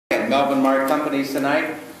Melvin Mark Companies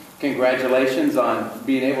tonight. Congratulations on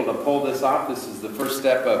being able to pull this off. This is the first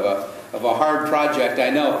step of a hard project, I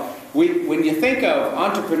know. When you think of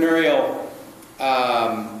entrepreneurial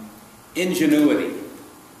ingenuity,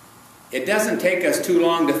 it doesn't take us too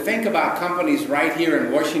long to think about companies right here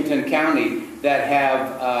in Washington County that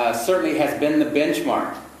have certainly has been the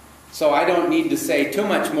benchmark. So I don't need to say too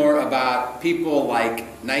much more about people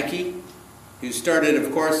like Nike, who started,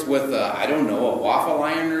 of course, with, I don't know, a waffle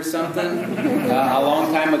iron or something a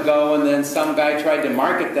long time ago, and then some guy tried to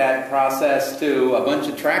market that process to a bunch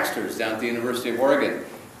of tracksters down at the University of Oregon.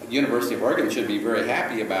 The University of Oregon should be very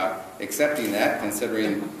happy about accepting that,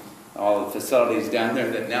 considering all the facilities down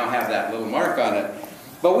there that now have that little mark on it.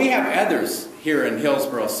 But we have others here in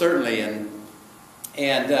Hillsborough, certainly, and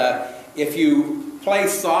if you play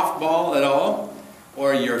softball at all,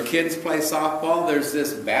 or your kids play softball, there's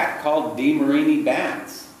this bat called DeMarini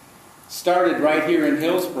Bats. Started right here in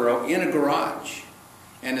Hillsborough in a garage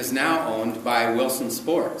and is now owned by Wilson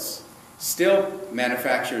Sports. Still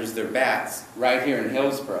manufactures their bats right here in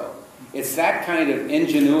Hillsborough. It's that kind of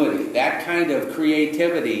ingenuity, that kind of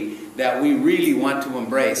creativity that we really want to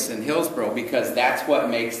embrace in Hillsborough, because that's what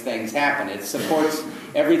makes things happen. It supports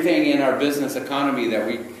everything in our business economy that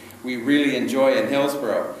we really enjoy in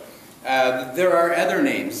Hillsborough. There are other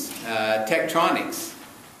names, Tektronix,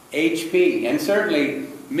 HP, and certainly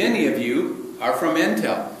many of you are from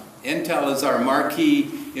Intel. Intel is our marquee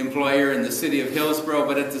employer in the city of Hillsborough,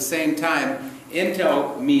 but at the same time,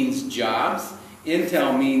 Intel means jobs.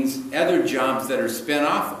 Intel means other jobs that are spin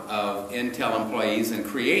off of Intel employees and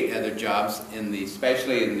create other jobs,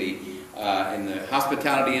 especially in the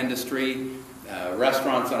hospitality industry,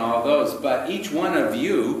 restaurants and all of those. But each one of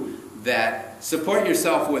you that support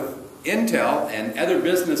yourself with Intel and other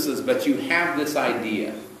businesses, but you have this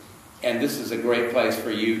idea, and this is a great place for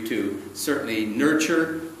you to certainly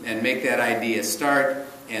nurture and make that idea start,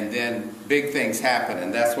 and then big things happen,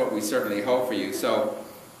 and that's what we certainly hope for you. So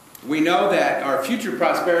we know that our future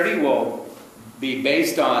prosperity will be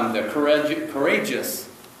based on the courageous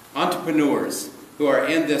entrepreneurs who are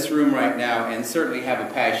in this room right now and certainly have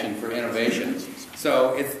a passion for innovation.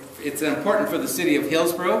 So it's important for the city of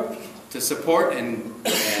Hillsborough to support and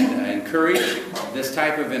encourage this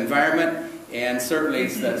type of environment, and certainly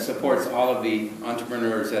that supports all of the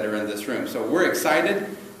entrepreneurs that are in this room. So we're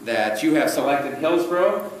excited that you have selected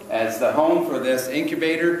Hillsborough as the home for this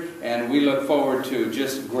incubator, and we look forward to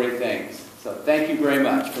just great things. So thank you very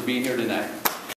much for being here tonight.